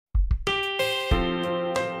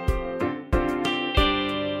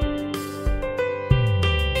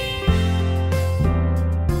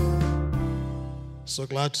So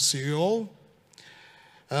glad to see you all.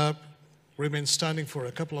 Remain standing for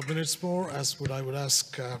a couple of minutes more I would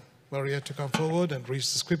ask Maria to come forward and read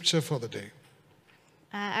the scripture for the day.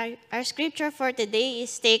 Our scripture for today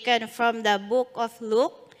is taken from the book of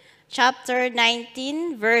Luke, chapter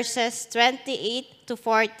 19, verses 28 to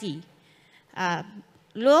 40.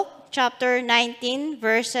 Luke chapter 19,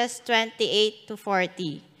 verses 28 to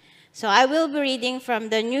 40. So I will be reading from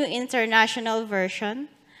the New International Version.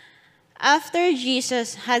 After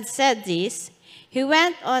Jesus had said this, he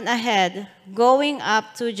went on ahead, going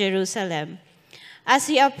up to Jerusalem. As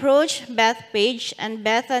he approached Bethphage and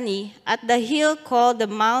Bethany at the hill called the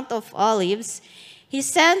Mount of Olives, he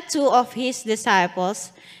sent two of his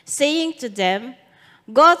disciples, saying to them,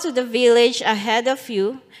 "Go to the village ahead of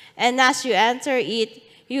you, and as you enter it,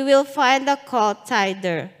 you will find a colt tied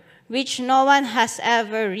there, which no one has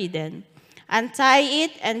ever ridden. Untie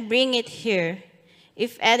it and bring it here.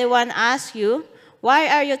 If anyone asks you, 'Why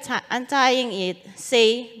are you untying it?'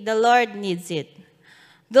 say, 'The Lord needs it.'"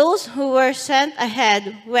 Those who were sent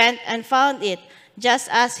ahead went and found it, just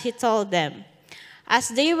as he told them. As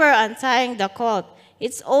they were untying the colt,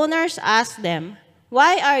 its owners asked them,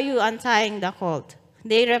 "Why are you untying the colt?"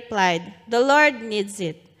 They replied, "The Lord needs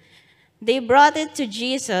it." They brought it to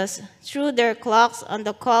Jesus, threw their cloaks on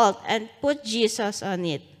the colt, and put Jesus on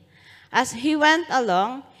it. As he went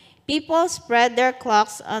along, people spread their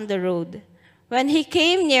cloaks on the road. When he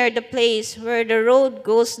came near the place where the road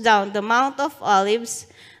goes down the Mount of Olives,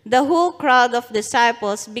 the whole crowd of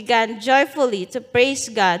disciples began joyfully to praise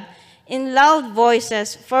God in loud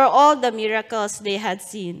voices for all the miracles they had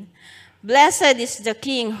seen. "Blessed is the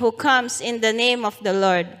King who comes in the name of the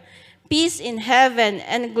Lord. Peace in heaven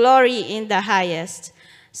and glory in the highest."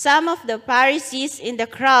 Some of the Pharisees in the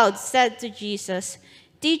crowd said to Jesus,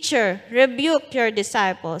 "Teacher, rebuke your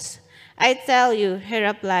disciples." "I tell you," he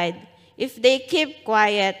replied, "if they keep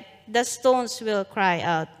quiet, the stones will cry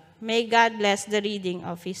out." May God bless the reading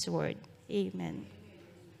of his word. Amen.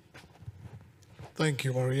 Thank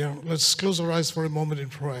you, Maria. Let's close our eyes for a moment in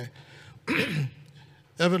prayer.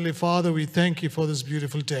 Heavenly Father, we thank you for this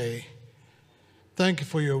beautiful day. Thank you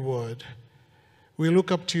for your word. We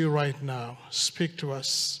look up to you right now. Speak to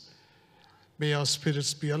us. May our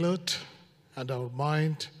spirits be alert and our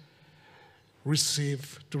mind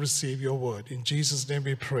receive your word. In Jesus' name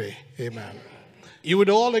we pray. Amen. You would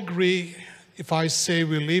all agree if I say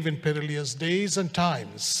we live in perilous days and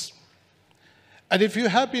times. And if you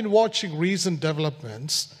have been watching recent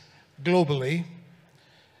developments globally,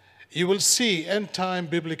 you will see end-time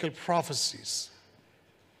biblical prophecies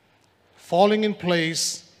falling in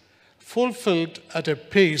place, fulfilled at a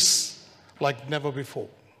pace like never before.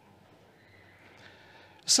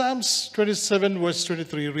 Psalms 27 verse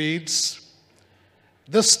 23 reads,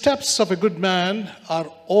 "The steps of a good man are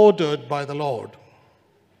ordered by the Lord."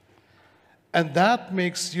 And that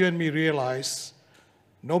makes you and me realize,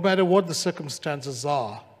 no matter what the circumstances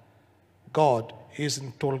are, God is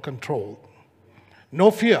in total control. No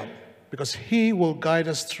fear, because he will guide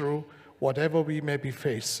us through whatever we may be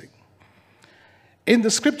facing. In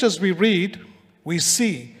the scriptures we read, we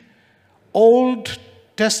see Old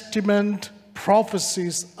Testament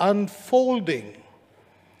prophecies unfolding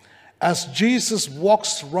as Jesus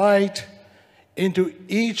walks right into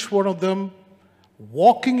each one of them,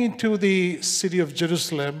 walking into the city of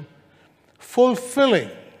Jerusalem,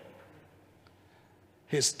 fulfilling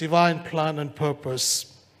his divine plan and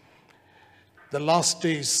purpose the last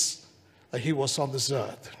days that he was on this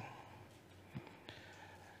earth.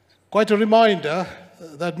 Quite a reminder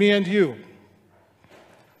that me and you,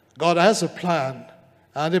 God has a plan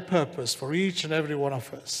and a purpose for each and every one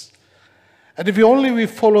of us. And if we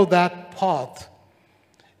follow that path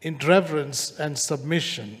in reverence and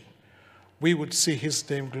submission, we would see his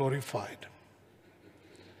name glorified.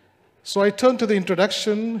 So I turn to the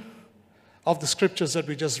introduction of the scriptures that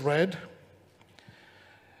we just read.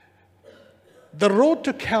 The road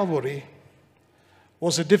to Calvary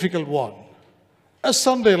was a difficult one. A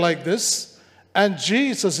Sunday like this, and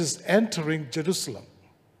Jesus is entering Jerusalem.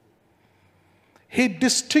 He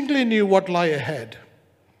distinctly knew what lay ahead.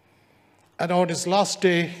 And on his last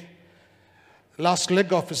day, last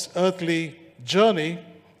leg of his earthly journey,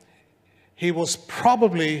 he was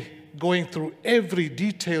probably going through every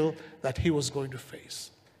detail that he was going to face.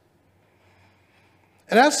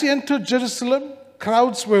 And as he entered Jerusalem,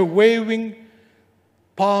 crowds were waving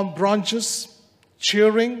palm branches,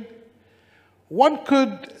 cheering. One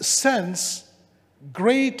could sense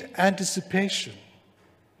great anticipation.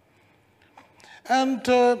 And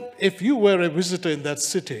if you were a visitor in that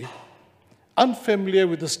city, unfamiliar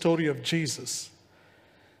with the story of Jesus,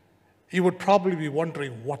 you would probably be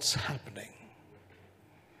wondering what's happening.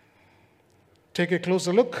 take a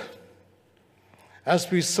closer look as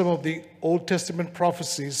we see some of the Old Testament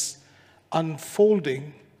prophecies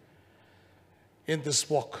unfolding in this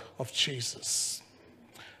walk of Jesus.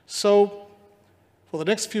 So, for the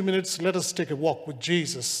next few minutes, let us take a walk with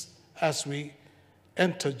Jesus as we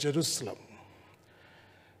enter Jerusalem.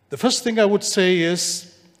 The first thing I would say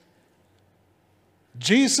is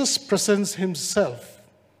Jesus presents himself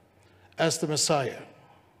as the Messiah.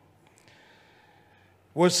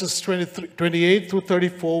 Verses 28 through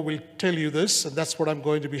 34 will tell you this, and that's what I'm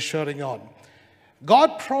going to be sharing on.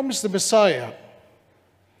 God promised the Messiah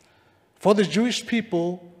for the Jewish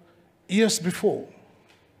people years before.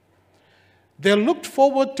 They looked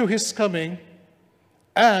forward to his coming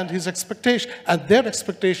and his expectation, and their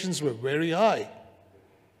expectations were very high.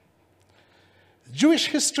 Jewish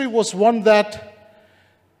history was one that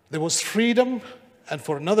there was freedom, and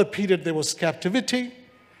for another period there was captivity.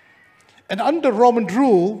 And under Roman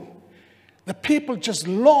rule, the people just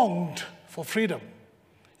longed for freedom.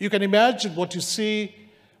 You can imagine what you see,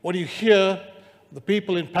 what you hear, the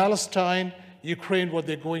people in Palestine, Ukraine, what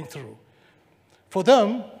they're going through. For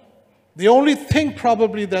them, the only thing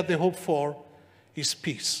probably that they hope for is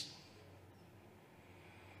peace.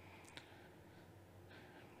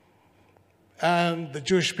 And the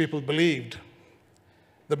Jewish people believed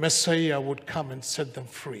the Messiah would come and set them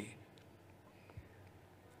free.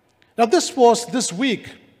 Now this week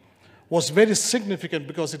was very significant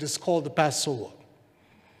because it is called the Passover,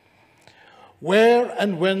 where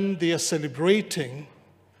and when they are celebrating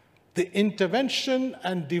the intervention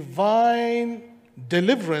and divine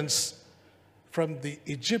deliverance from the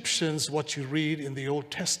Egyptians, what you read in the Old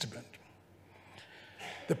Testament.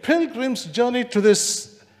 The pilgrims journeyed to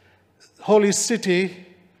this holy city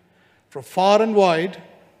from far and wide,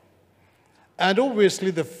 and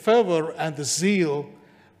obviously the fervor and the zeal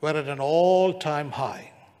were at an all-time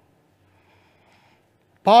high.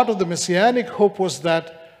 Part of the messianic hope was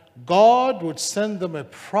that God would send them a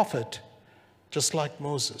prophet just like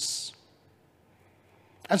Moses.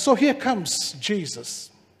 And so here comes Jesus,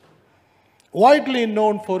 widely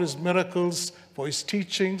known for his miracles, for his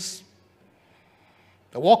teachings,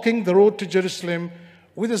 walking the road to Jerusalem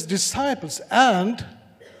with his disciples and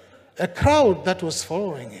a crowd that was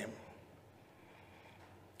following him.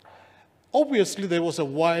 Obviously, there was a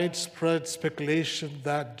widespread speculation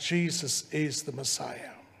that Jesus is the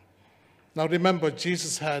Messiah. Now remember,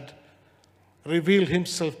 Jesus had revealed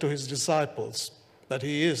himself to his disciples that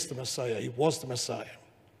he is the Messiah, he was the Messiah.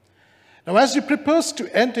 Now as he prepares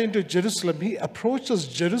to enter into Jerusalem, he approaches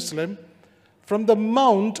Jerusalem from the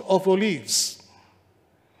Mount of Olives,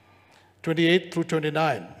 28 through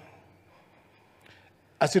 29.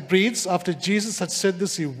 As it reads, after Jesus had said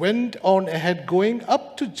this, he went on ahead, going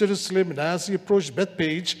up to Jerusalem, and as he approached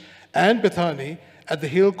Bethpage and Bethany at the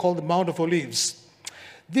hill called the Mount of Olives.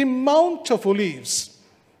 The Mount of Olives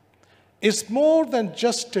is more than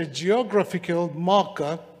just a geographical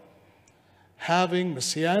marker having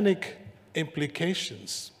messianic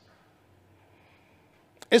implications.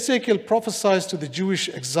 Ezekiel prophesies to the Jewish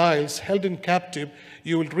exiles held in captive.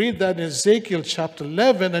 You will read that in Ezekiel chapter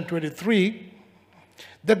 11 and 23.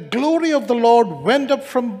 The glory of the Lord went up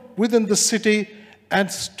from within the city and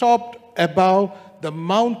stopped above the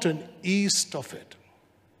mountain east of it.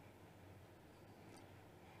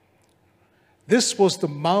 This was the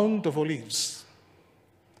Mount of Olives.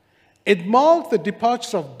 It marked the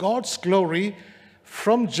departure of God's glory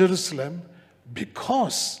from Jerusalem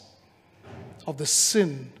because of the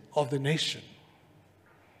sin of the nation.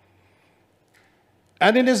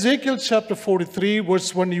 And in Ezekiel chapter 43,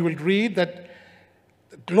 verse 1, you will read that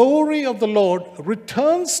the glory of the Lord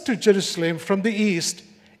returns to Jerusalem from the east,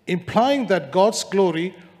 implying that God's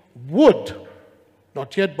glory would,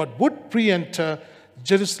 not yet, but would pre-enter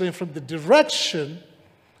Jerusalem from the direction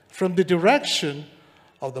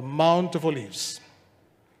of the Mount of Olives.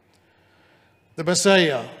 The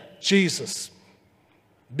Messiah, Jesus,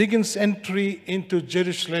 begins entry into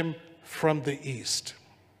Jerusalem from the east.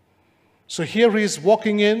 So here he is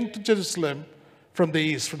walking into Jerusalem from the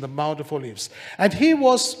east, from the Mount of Olives. And he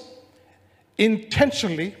was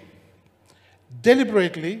intentionally,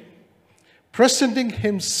 deliberately presenting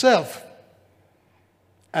himself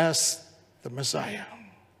as the Messiah,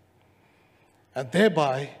 and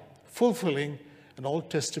thereby fulfilling an Old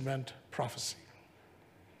Testament prophecy.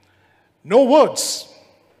 No words,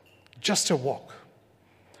 just a walk.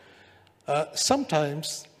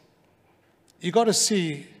 Sometimes you got to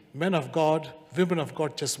see men of God, women of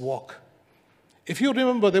God just walk. If you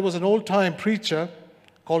remember, there was an old-time preacher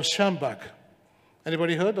called Schambach.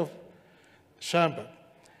 Anybody heard of Schambach?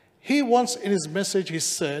 He once in his message, he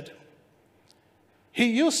said, He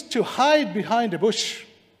used to hide behind a bush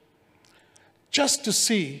just to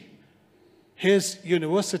see his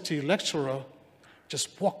university lecturer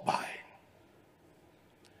just walk by.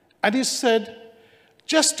 And he said,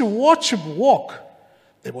 just to watch him walk,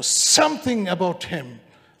 there was something about him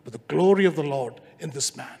with the glory of the Lord in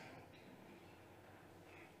this man.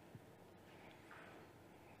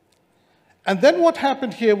 And then what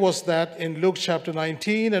happened here was that in Luke chapter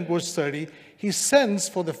 19 and verse 30, he sends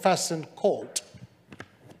for the fastened colt.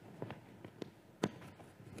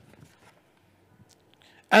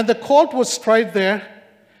 And the colt was right there,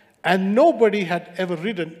 and nobody had ever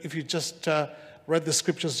ridden. If you just read the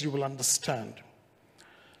scriptures, you will understand.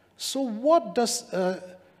 So what does a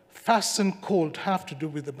fastened colt have to do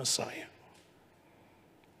with the Messiah?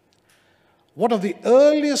 One of the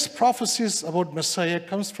earliest prophecies about Messiah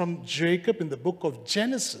comes from Jacob in the book of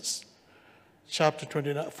Genesis, chapter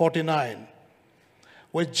 49,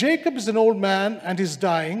 where Jacob is an old man and he's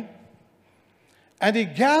dying, and he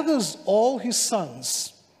gathers all his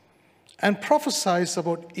sons and prophesies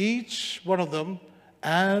about each one of them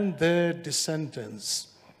and their descendants.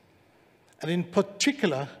 And in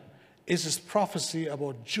particular is his prophecy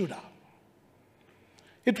about Judah.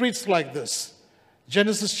 It reads like this,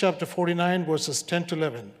 Genesis chapter 49, verses 10 to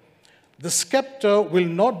 11. The scepter will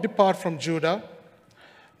not depart from Judah,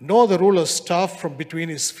 nor the ruler's staff from between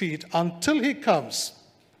his feet, until he comes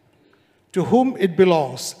to whom it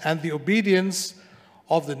belongs, and the obedience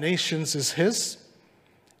of the nations is his.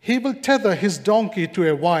 He will tether his donkey to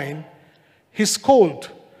a vine, his colt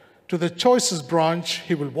to the choicest branch.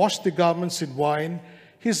 He will wash the garments in wine,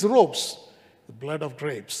 his robes the blood of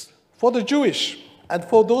grapes. For the Jewish and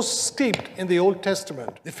for those steeped in the Old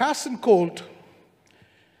Testament, the fastened colt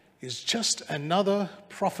is just another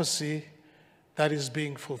prophecy that is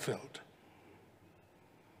being fulfilled.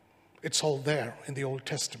 It's all there in the Old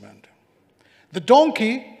Testament. The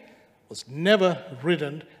donkey was never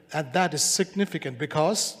ridden, and that is significant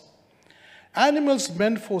because animals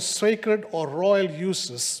meant for sacred or royal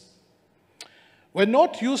uses were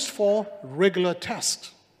not used for regular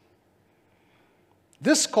tasks.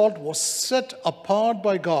 This colt was set apart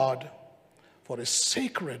by God for a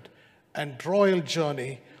sacred and royal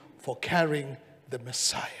journey for carrying the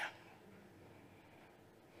Messiah.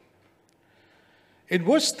 In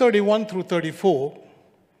verse 31 through 34,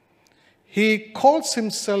 he calls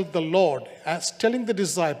himself the Lord, as telling the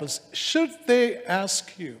disciples, should they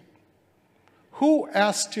ask you, who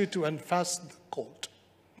asked you to unfasten the colt?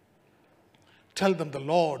 Tell them the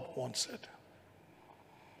Lord wants it.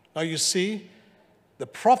 Now you see, the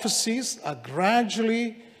prophecies are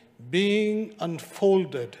gradually being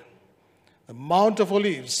unfolded. The Mount of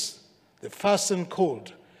Olives, the fastened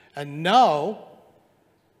colt, and now,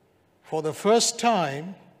 for the first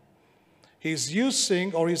time, he's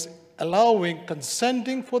using or he's allowing,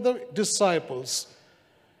 consenting for the disciples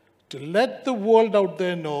to let the world out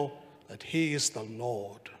there know that he is the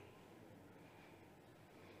Lord.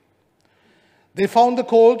 They found the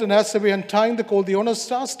colt, and as they were untying the colt, the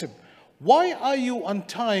owners asked him, why are you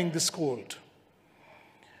untying this colt?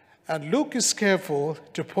 And Luke is careful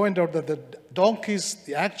to point out that the donkeys,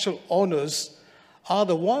 the actual owners, are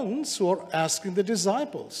the ones who are asking the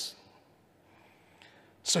disciples.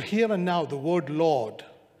 So here and now, the word Lord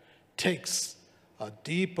takes a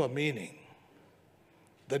deeper meaning.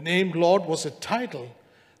 The name Lord was a title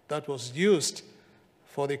that was used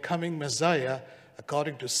for the coming Messiah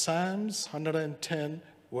according to Psalms 110,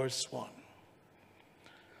 verse 1.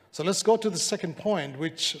 So let's go to the second point,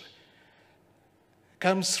 which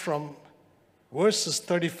comes from verses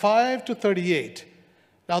 35 to 38.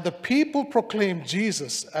 Now the people proclaim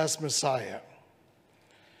Jesus as Messiah.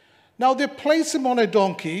 Now they place him on a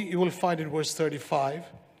donkey, you will find in verse 35.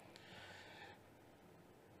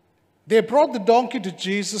 They brought the donkey to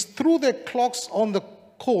Jesus, threw their cloaks on the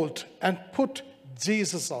colt, and put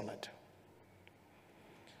Jesus on it.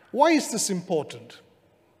 Why is this important?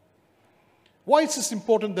 Why is this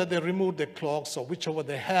important that they removed their cloaks or whichever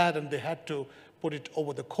they had and they had to put it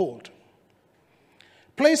over the colt?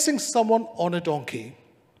 Placing someone on a donkey,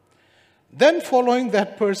 then following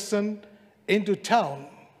that person into town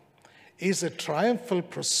is a triumphal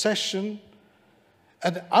procession,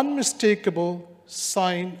 an unmistakable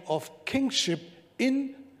sign of kingship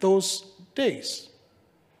in those days.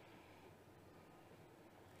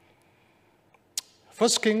 1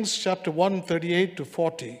 Kings chapter 1, 38 to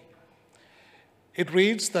 40. It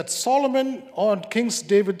reads that Solomon on King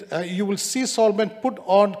David, you will see Solomon put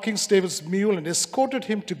on King David's mule and escorted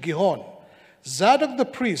him to Gihon. Zadok the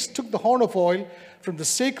priest took the horn of oil from the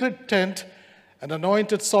sacred tent and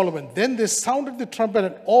anointed Solomon. Then they sounded the trumpet,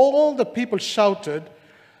 and all the people shouted,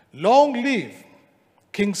 "Long live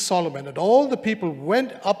King Solomon, and all the people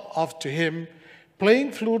went up after him,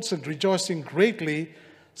 playing flutes and rejoicing greatly,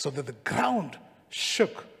 so that the ground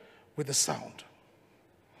shook with the sound.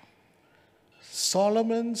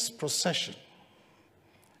 Solomon's procession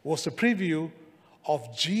was a preview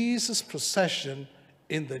of Jesus' procession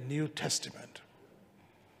in the New Testament.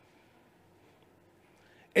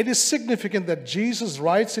 It is significant that Jesus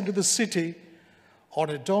rides into the city on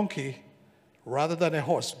a donkey rather than a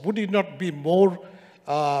horse. Would it not be more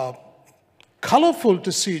colorful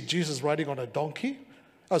to see Jesus riding on a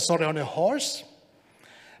on a horse?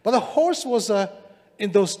 But the horse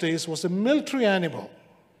in those days, was a military animal.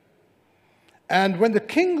 And when the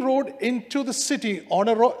king rode into the city on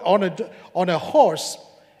a horse,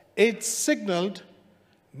 it signaled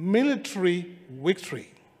military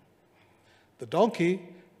victory. The donkey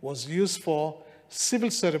was used for civil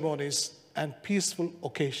ceremonies and peaceful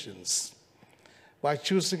occasions. By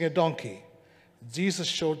choosing a donkey, Jesus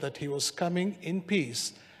showed that he was coming in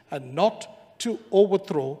peace and not to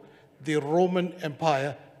overthrow the Roman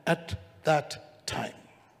Empire at that time.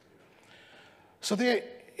 So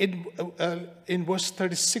in verse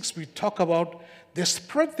 36, we talk about they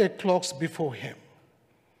spread their cloaks before him.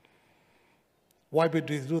 Why would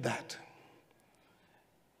they do that?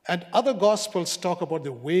 And other gospels talk about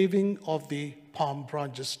the waving of the palm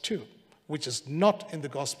branches too, which is not in the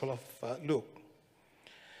Gospel of Luke.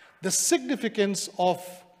 The significance of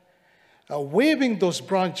waving those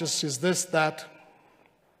branches is this, that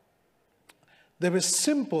they were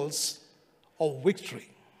symbols of victory.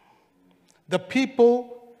 The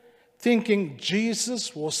people thinking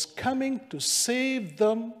Jesus was coming to save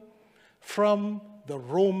them from the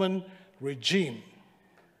Roman regime.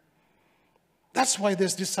 That's why they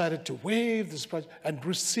decided to wave this branch and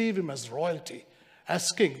receive him as royalty,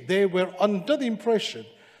 as king. They were under the impression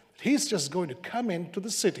that he's just going to come into the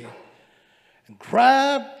city and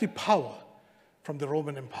grab the power from the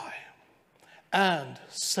Roman Empire and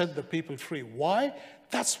set the people free. Why?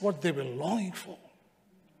 That's what they were longing for.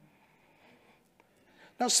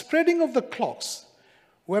 Now, spreading of the cloaks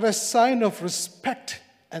were a sign of respect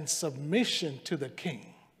and submission to the king.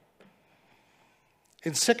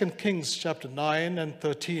 In 2 Kings chapter 9 and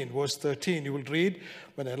 13, verse 13, you will read,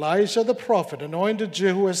 when Elijah the prophet anointed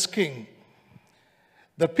Jehu as king,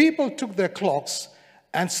 the people took their cloaks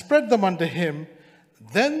and spread them under him.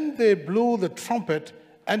 Then they blew the trumpet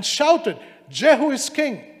and shouted, Jehu is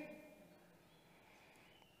king.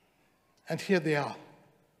 And here they are.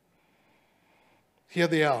 Here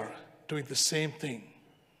they are doing the same thing,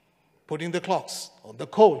 putting the cloaks on the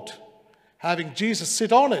colt, having Jesus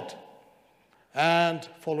sit on it, and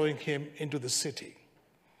following him into the city.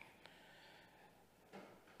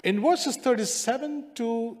 In verses 37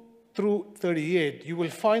 through 38, you will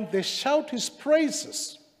find they shout his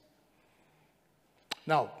praises.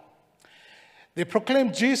 Now, they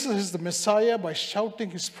proclaim Jesus is the Messiah by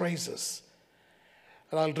shouting his praises.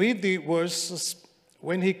 And I'll read the verses.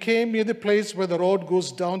 When he came near the place where the road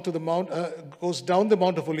goes down the Mount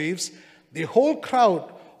of Olives, the whole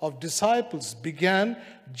crowd of disciples began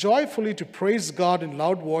joyfully to praise God in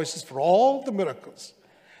loud voices for all the miracles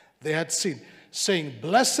they had seen, saying,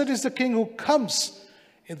 Blessed is the King who comes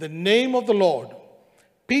in the name of the Lord,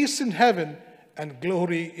 peace in heaven and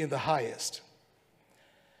glory in the highest.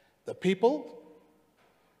 The people,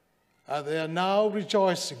 they are now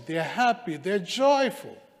rejoicing, they are happy, they are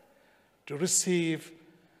joyful to receive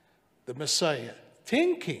the Messiah,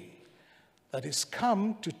 thinking that he's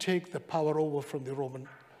come to take the power over from the Roman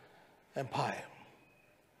Empire.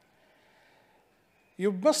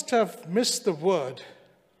 You must have missed the word,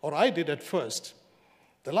 or I did at first.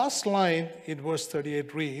 The last line in verse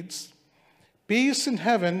 38 reads, peace in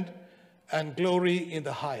heaven and glory in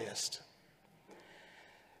the highest.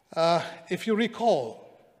 If you recall,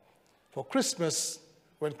 for Christmas,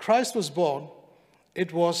 when Christ was born,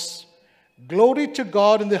 it was glory to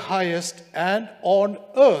God in the highest, and on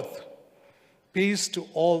earth, peace to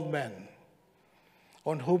all men,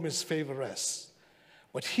 on whom his favor rests.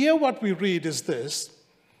 But here what we read is this: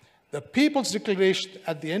 the people's declaration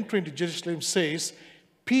at the entry into Jerusalem says,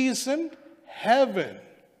 peace in heaven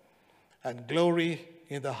and glory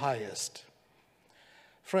in the highest.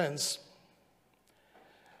 Friends,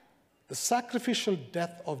 the sacrificial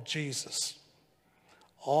death of Jesus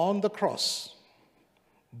on the cross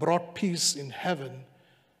brought peace in heaven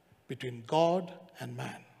between God and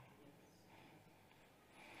man.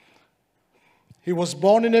 He was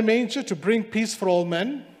born in a manger to bring peace for all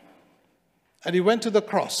men, and he went to the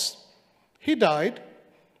cross. He died,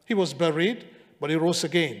 he was buried, but he rose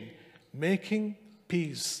again, making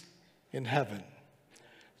peace in heaven.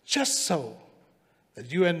 Just so that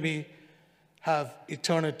you and me have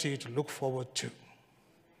eternity to look forward to.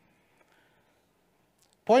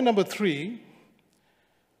 Point number 3,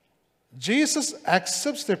 Jesus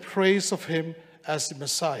accepts the praise of him as the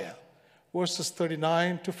Messiah, verses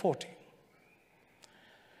 39 to 40.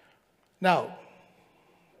 Now,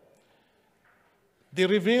 the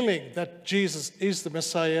revealing that Jesus is the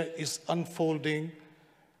Messiah is unfolding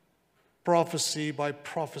prophecy by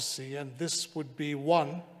prophecy, and this would be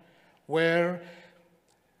one where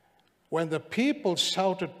when the people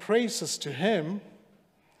shouted praises to him,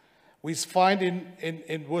 we find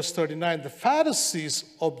in verse 39, the Pharisees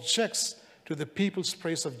objects to the people's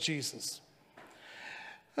praise of Jesus.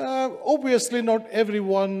 Obviously, not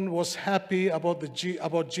everyone was happy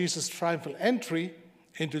about Jesus' triumphal entry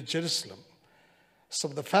into Jerusalem.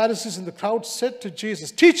 Some of the Pharisees in the crowd said to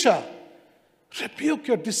Jesus, "Teacher, rebuke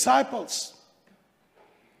your disciples."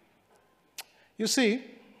 You see,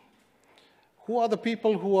 who are the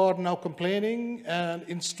people who are now complaining and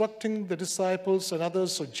instructing the disciples and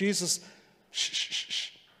others? So Jesus, shh, shh, shh,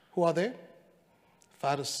 shh. Who are they?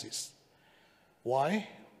 Pharisees. Why?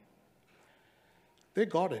 They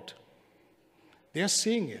got it. They are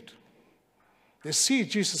seeing it. They see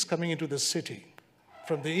Jesus coming into the city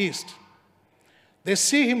from the east. They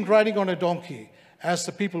see him riding on a donkey as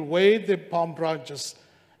the people wave their palm branches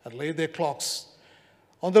and lay their cloaks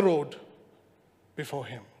on the road before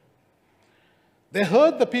him. They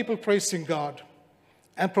heard the people praising God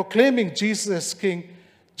and proclaiming Jesus as king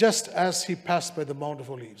just as he passed by the Mount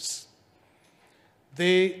of Olives.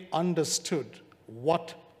 They understood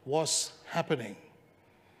what was happening.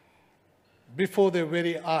 Before their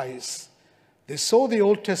very eyes, they saw the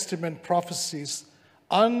Old Testament prophecies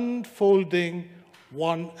unfolding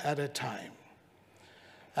one at a time.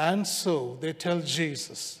 And so they tell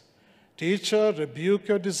Jesus, "Teacher, rebuke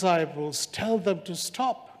your disciples, tell them to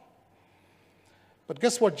stop." But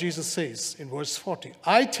guess what Jesus says in verse 40?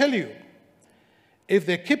 "I tell you, if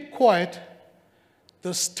they keep quiet,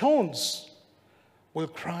 the stones will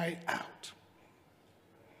cry out."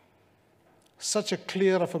 Such a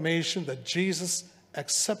clear affirmation that Jesus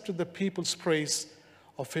accepted the people's praise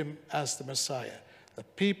of him as the Messiah. The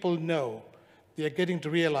people know, they are getting to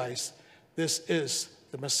realize this is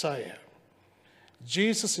the Messiah.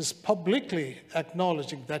 Jesus is publicly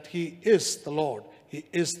acknowledging that he is the Lord, he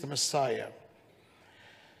is the Messiah.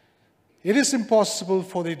 It is impossible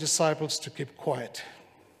for the disciples to keep quiet.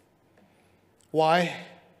 Why?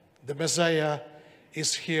 The Messiah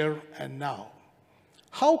is here and now.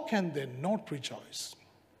 How can they not rejoice?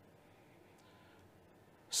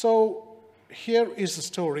 So here is the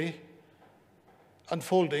story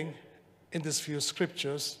unfolding in these few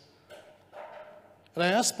scriptures. And I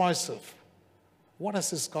ask myself, what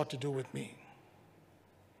has this got to do with me?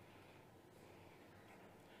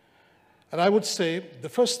 And I would say the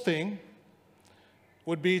first thing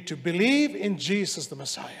would be to believe in Jesus the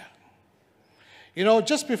Messiah. You know,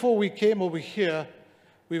 just before we came over here,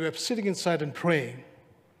 we were sitting inside and praying.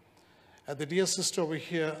 And the dear sister over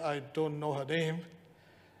here, I don't know her name,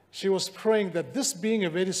 she was praying that this being a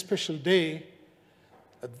very special day,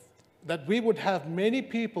 that we would have many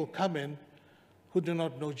people come in who do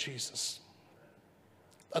not know Jesus.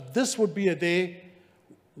 That this would be a day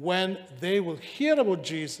when they will hear about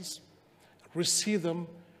Jesus, receive them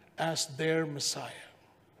as their Messiah.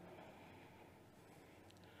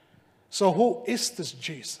 So who is this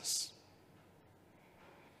Jesus?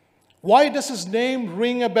 Why does his name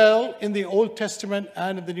ring a bell in the Old Testament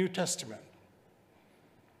and in the New Testament?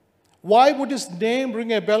 Why would his name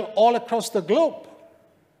ring a bell all across the globe?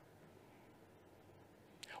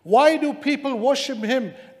 Why do people worship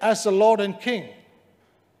him as the Lord and King?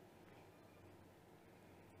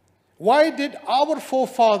 Why did our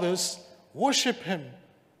forefathers worship him?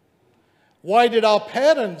 Why did our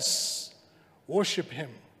parents worship him?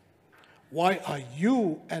 Why are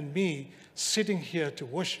you and me sitting here to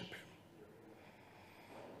worship him?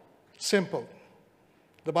 Simple.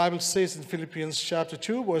 The Bible says in Philippians chapter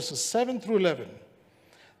 2, verses 7 through 11,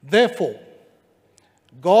 "Therefore,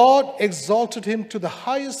 God exalted him to the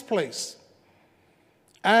highest place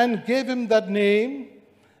and gave him that name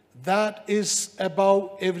that is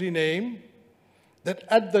above every name, that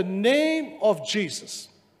at the name of Jesus,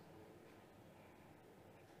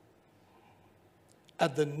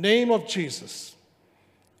 at the name of Jesus,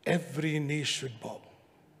 every knee should bow.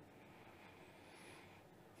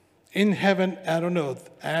 In heaven and on earth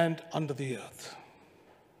and under the earth.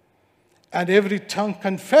 And every tongue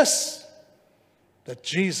confess that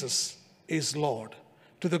Jesus is Lord,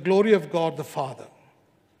 to the glory of God the Father."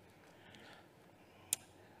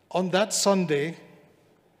 On that Sunday,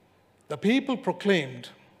 the people proclaimed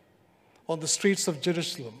on the streets of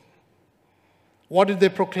Jerusalem, What did they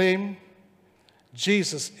proclaim?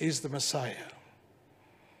 Jesus is the Messiah.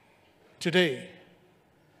 Today,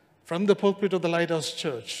 from the pulpit of the Lighthouse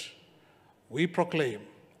Church, I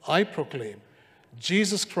proclaim,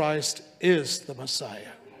 Jesus Christ is the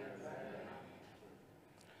Messiah.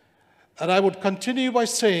 And I would continue by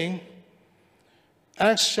saying,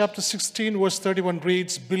 Acts chapter 16, verse 31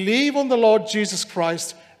 reads, believe on the Lord Jesus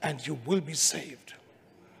Christ and you will be saved.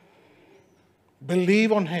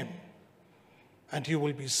 Believe on him and you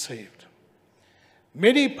will be saved.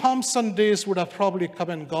 Many Palm Sundays would have probably come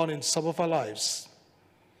and gone in some of our lives.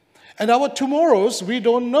 And our tomorrows, we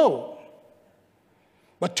don't know.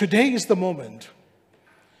 But today is the moment.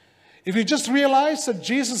 If you just realize that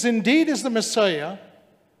Jesus indeed is the Messiah,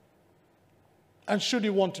 and should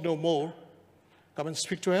you want to know more, come and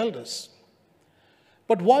speak to elders.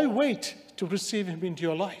 But why wait to receive him into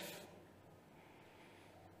your life?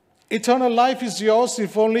 Eternal life is yours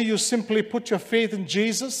if only you simply put your faith in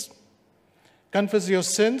Jesus, confess your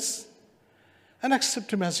sins, and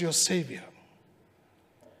accept him as your Savior.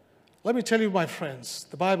 Let me tell you, my friends,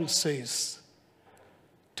 the Bible says,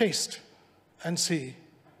 taste and see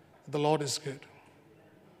the Lord is good.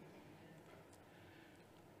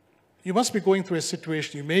 You must be going through a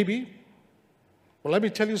situation, you may be. Well, let me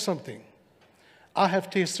tell you something. I have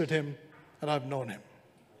tasted him and I've known him.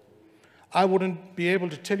 I wouldn't be able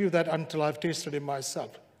to tell you that until I've tasted him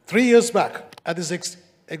myself. 3 years back, at this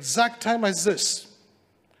exact time as this,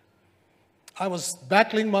 I was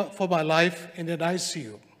battling for my life in an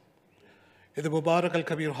ICU in the Mubarak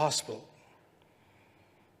Al-Kabir Hospital.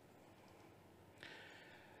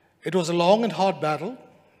 It was a long and hard battle,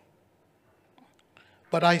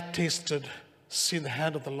 but I seen the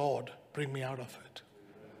hand of the Lord bring me out of it.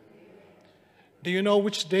 Do you know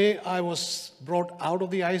which day I was brought out of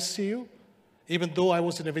the ICU, even though I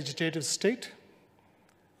was in a vegetative state?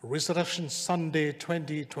 Resurrection Sunday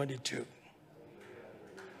 2022.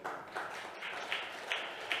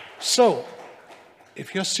 So,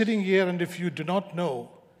 if you're sitting here and if you do not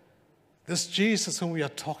know this Jesus whom we are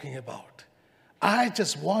talking about, I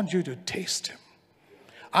just want you to taste him.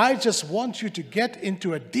 I just want you to get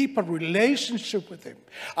into a deeper relationship with him.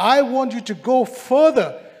 I want you to go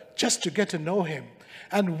further just to get to know him.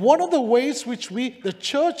 And one of the ways which the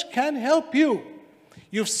church can help you,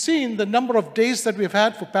 you've seen the number of days that we've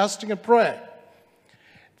had for fasting and prayer.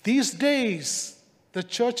 These days, the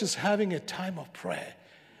church is having a time of prayer.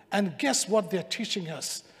 And guess what they're teaching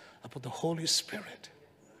us? About the Holy Spirit.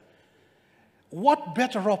 What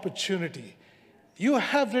better opportunity? You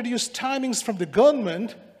have reduced timings from the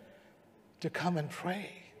government to come and pray.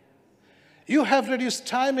 You have reduced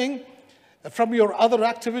timing from your other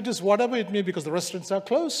activities, whatever it may be, because the restaurants are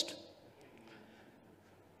closed.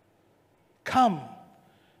 Come,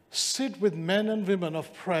 sit with men and women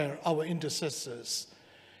of prayer, our intercessors.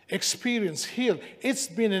 Experience, heal. It's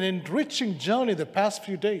been an enriching journey the past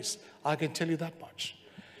few days. I can tell you that much.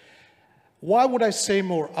 Why would I say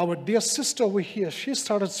more? Our dear sister over here, she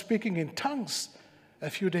started speaking in tongues a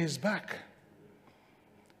few days back.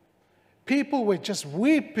 People were just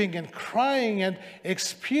weeping and crying and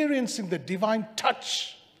experiencing the divine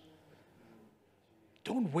touch.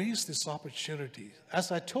 Don't waste this opportunity.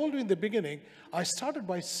 As I told you in the beginning, I started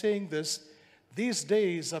by saying this. These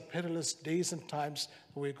days are perilous days and times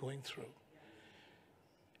we're going through.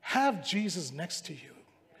 Have Jesus next to you.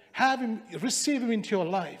 Have him, receive him into your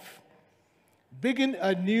life. Begin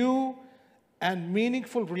a new and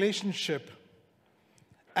meaningful relationship.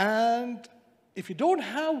 And if you don't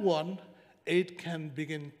have one, it can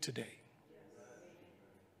begin today.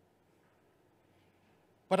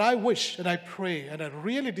 But I wish and I pray and I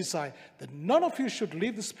really desire that none of you should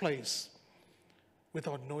leave this place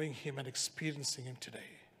without knowing him and experiencing him today.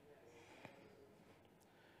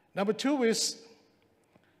 Number 2 is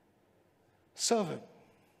serve him.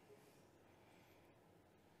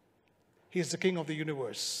 He is the King of the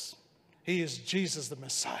universe. He is Jesus the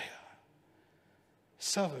Messiah.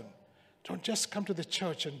 Serve him. Don't just come to the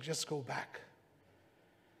church and just go back.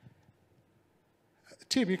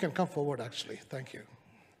 Team, you can come forward actually. Thank you.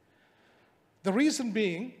 The reason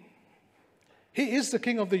being, he is the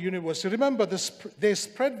King of the universe. You remember, they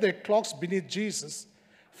spread their cloaks beneath Jesus'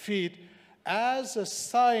 feet as a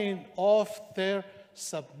sign of their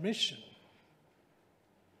submission.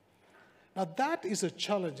 Now that is a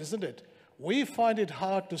challenge, isn't it? We find it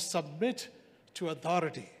hard to submit to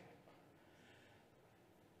authority.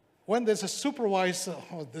 When there's a supervisor,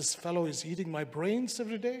 oh, this fellow is eating my brains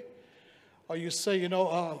every day. Or you say,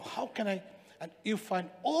 how can I? And you find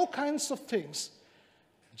all kinds of things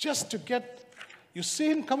just to get. You see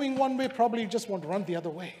him coming one way, probably you just want to run the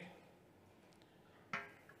other way.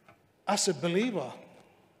 As a believer,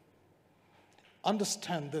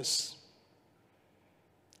 understand this.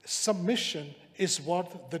 Submission is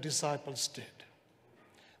what the disciples did.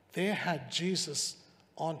 They had Jesus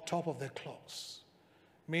on top of their clothes,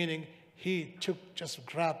 meaning he just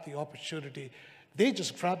grabbed the opportunity. They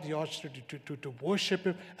just grabbed the opportunity to worship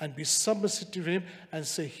him and be submissive to him and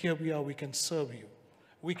say, here we are, we can serve you.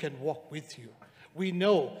 We can walk with you. We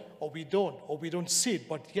know, or we don't see it,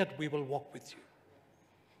 but yet we will walk with you.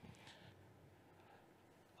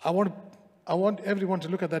 I want everyone to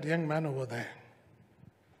look at that young man over there.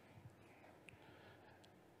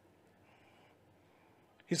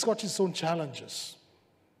 He's got his own challenges.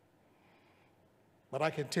 But I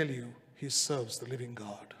can tell you, he serves the living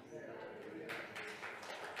God.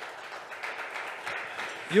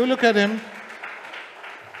 You look at him.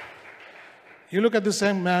 You look at this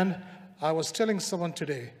young man. I was telling someone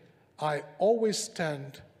today, I always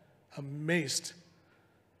stand amazed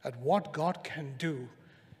at what God can do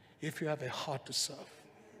if you have a heart to serve.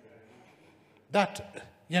 That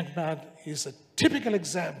young man is a typical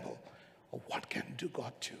example of what can do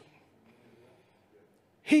God do.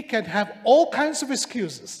 He can have all kinds of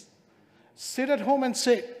excuses. Sit at home and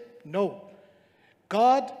say, no,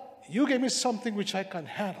 God, you gave me something which I can't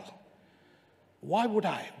handle. Why would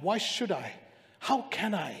I? Why should I? How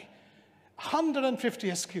can I? 150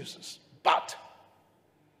 excuses. But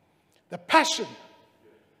the passion,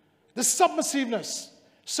 the submissiveness,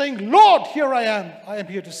 saying, Lord, here I am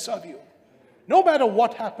here to serve you. No matter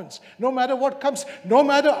what happens, no matter what comes, no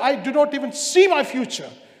matter I do not even see my future,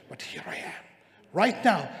 but here I am. Right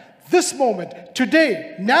now, this moment,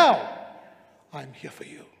 today, now, I'm here for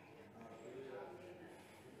you.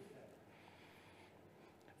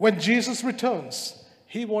 When Jesus returns,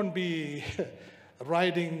 he won't be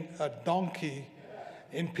riding a donkey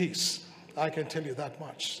in peace. I can tell you that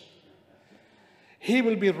much. He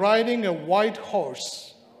will be riding a white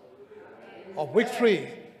horse of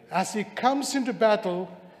victory as he comes into battle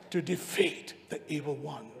to defeat the evil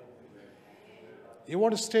one. You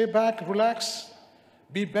want to stay back, relax,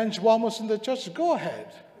 be bench warmers in the church? Go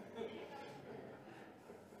ahead.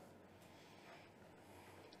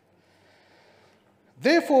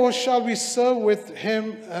 Therefore shall we serve with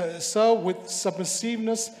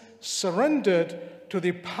submissiveness, surrendered to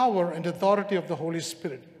the power and authority of the Holy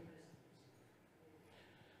Spirit.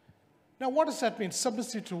 Now, what does that mean?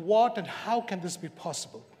 Submissive to what, and how can this be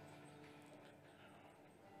possible?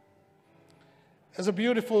 There's a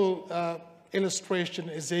beautiful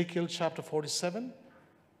illustration, Ezekiel chapter 47.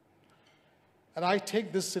 And I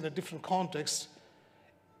take this in a different context.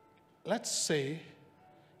 Let's say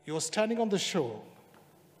you're standing on the shore,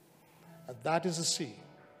 and that is the sea.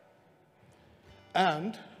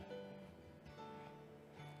 And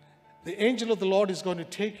the angel of the Lord is going to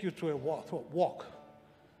take you through a walk,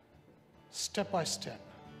 step by step.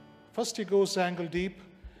 First he goes ankle deep.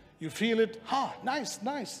 You feel it. Nice,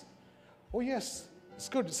 nice. Oh yes, it's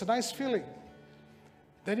good. It's a nice feeling.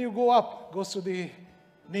 Then you go up, goes to the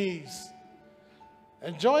knees.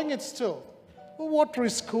 Enjoying it still. The water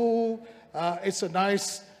is cool. It's a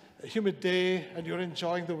nice humid day and you're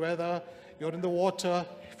enjoying the weather. You're in the water,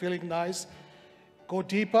 feeling nice. Go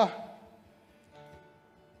deeper.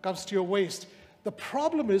 Comes to your waist. The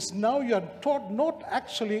problem is now you're not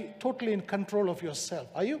actually totally in control of yourself.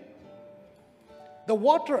 Are you? The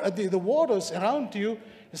waters around you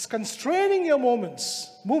is constraining your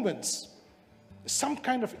movements. Some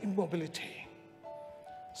kind of immobility.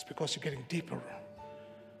 It's because you're getting deeper.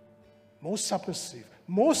 More submissive.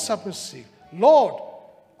 Lord,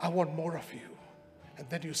 I want more of you. And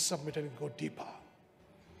then you submit and go deeper.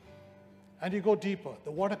 And you go deeper. The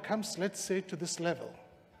water comes, let's say, to this level.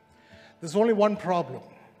 There's only one problem.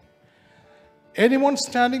 Anyone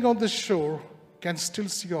standing on the shore can still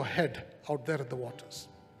see your head out there in the waters.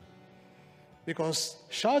 Because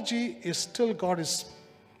Shaji is still got his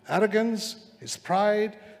arrogance, his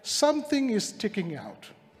pride. Something is sticking out.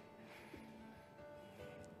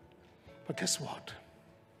 But guess what?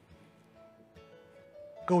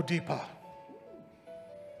 Go deeper.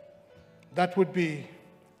 That would be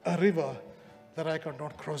a river that I could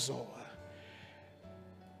not cross over.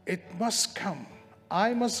 It must come.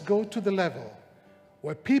 I must go to the level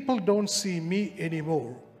where people don't see me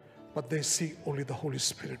anymore, but they see only the Holy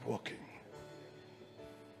Spirit working.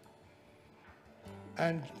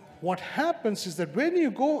 And what happens is that when you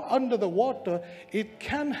go under the water, it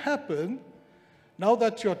can happen. Now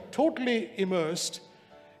that you're totally immersed,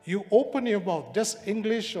 you open your mouth, just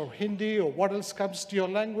English or Hindi or what else comes to your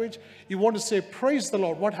language. You want to say, praise the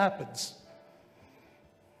Lord. What happens?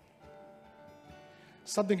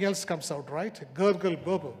 Something else comes out, right? Gurgle,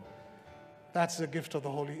 burble. That's the gift of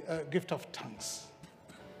the gift of tongues.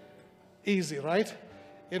 Easy, right?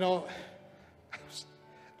 You know, I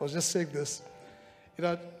was just saying this. You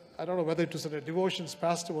know, I don't know whether it was in a devotions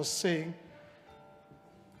pastor was saying,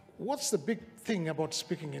 what's the big thing about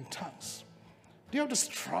speaking in tongues? Do you have to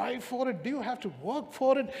strive for it? Do you have to work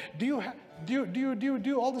for it? Do you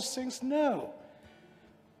do all these things? No.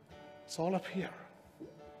 It's all up here.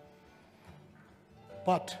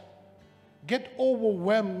 But get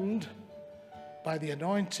overwhelmed by the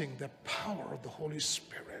anointing, the power of the Holy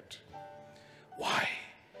Spirit. Why?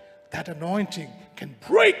 That anointing can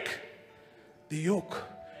break the yoke.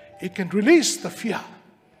 It can release the fear.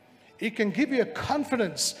 It can give you a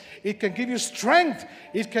confidence. It can give you strength.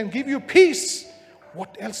 It can give you peace.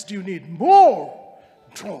 What else do you need? More.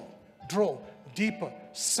 Draw, deeper.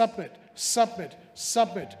 Submit.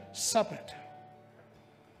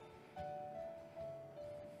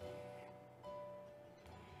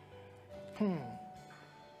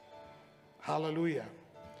 Hallelujah.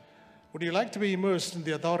 Would you like to be immersed in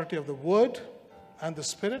the authority of the Word and the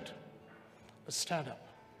Spirit? Let's stand up.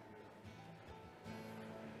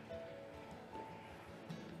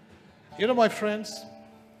 You know, my friends,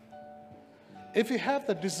 if you have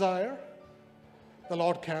the desire, the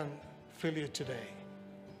Lord can fill you today.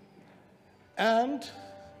 And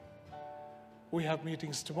we have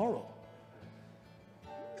meetings tomorrow.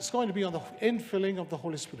 It's going to be on the infilling of the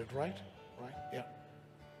Holy Spirit, right? Right? Yeah.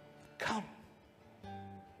 Come.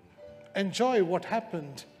 Enjoy what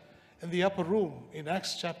happened in the upper room in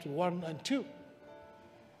Acts chapter 1 and 2.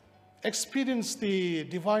 Experience the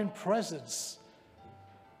divine presence,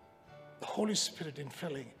 the Holy Spirit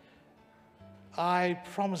infilling. I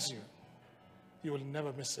promise you, you will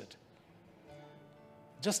never miss it.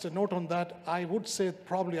 Just a note on that, I would say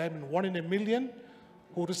probably I'm in 1 in a million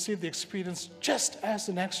who received the experience just as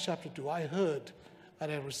in Acts chapter 2. I heard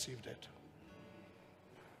and I received it.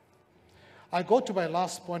 I go to my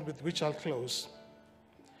last point with which I'll close.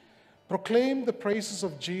 Proclaim the praises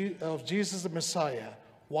of Jesus the Messiah.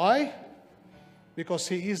 Why? Because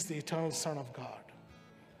he is the eternal Son of God.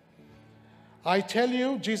 I tell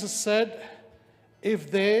you, Jesus said,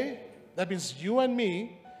 if they, that means you and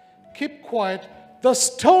me, keep quiet, the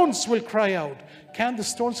stones will cry out. Can the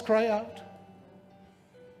stones cry out?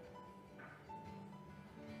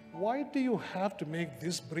 Why do you have to make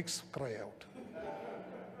these bricks cry out?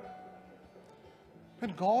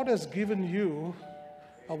 When God has given you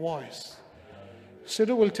a voice.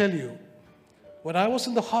 Sidhu will tell you, when I was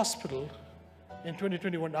in the hospital in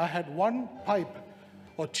 2021, I had one pipe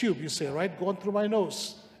or tube, you say, right, going through my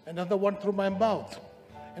nose, another one through my mouth,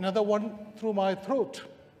 another one through my throat.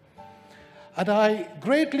 And I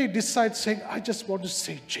greatly decided saying, I just want to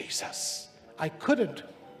say Jesus. I couldn't.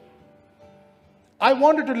 I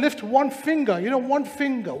wanted to lift one finger,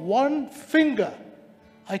 one finger.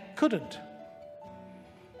 I couldn't.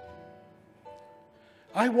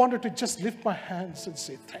 I wanted to just lift my hands and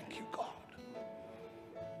say, thank you, God.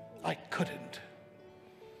 I couldn't.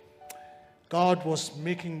 God was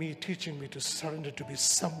teaching me to surrender, to be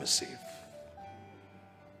submissive.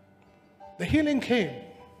 The healing came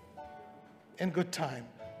in good time.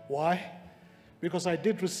 Why? Because I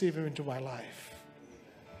did receive him into my life.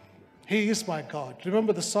 He is my God.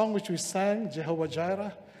 Remember the song which we sang, Jehovah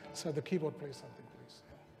Jireh? So the keyboard plays something, please.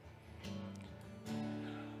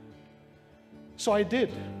 So I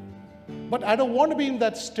did. But I don't want to be in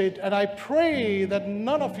that state, and I pray that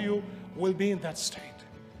none of you will be in that state.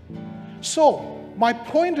 So my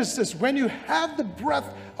point is this: when you have the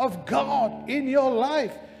breath of God in your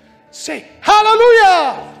life, say,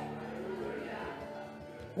 hallelujah!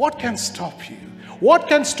 What can stop you? What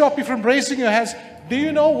can stop you from raising your hands? Do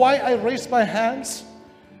you know why I raise my hands?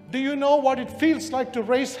 Do you know what it feels like to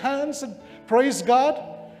raise hands and praise God?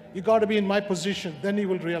 You got to be in my position, then you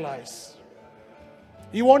will realize.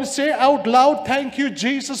 You want to say out loud, thank you,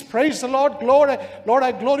 Jesus, praise the Lord, Lord,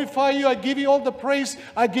 I glorify you, I give you all the praise,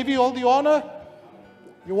 I give you all the honor.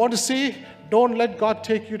 You want to see? Don't let God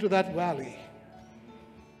take you to that valley.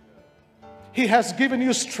 He has given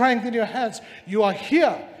you strength in your hands. You are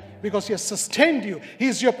here because he has sustained you. He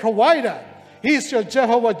is your provider. He is your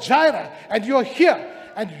Jehovah Jireh, and you are here.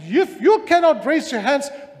 And if you cannot raise your hands,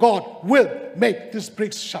 God will make these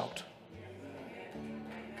bricks shout.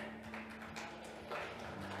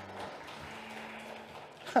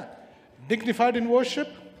 Dignified in worship.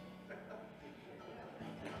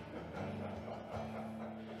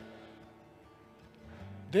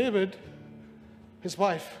 David, his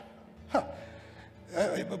wife,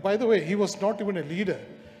 by the way, he was not even a leader.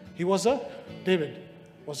 David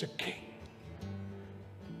was a king.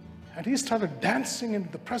 And he started dancing in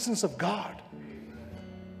the presence of God.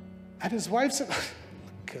 And his wife said,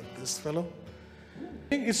 look at this fellow.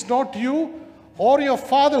 It's not you or your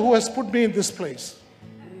father who has put me in this place.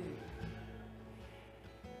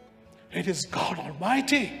 It is God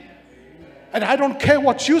Almighty. And I don't care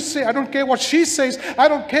what you say. I don't care what she says. I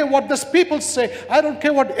don't care what these people say. I don't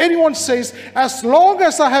care what anyone says. As long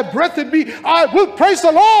as I have breath in me, I will praise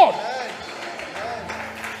the Lord.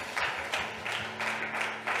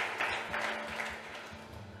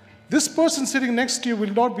 This person sitting next to you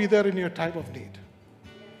will not be there in your time of need.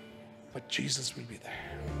 But Jesus will be there.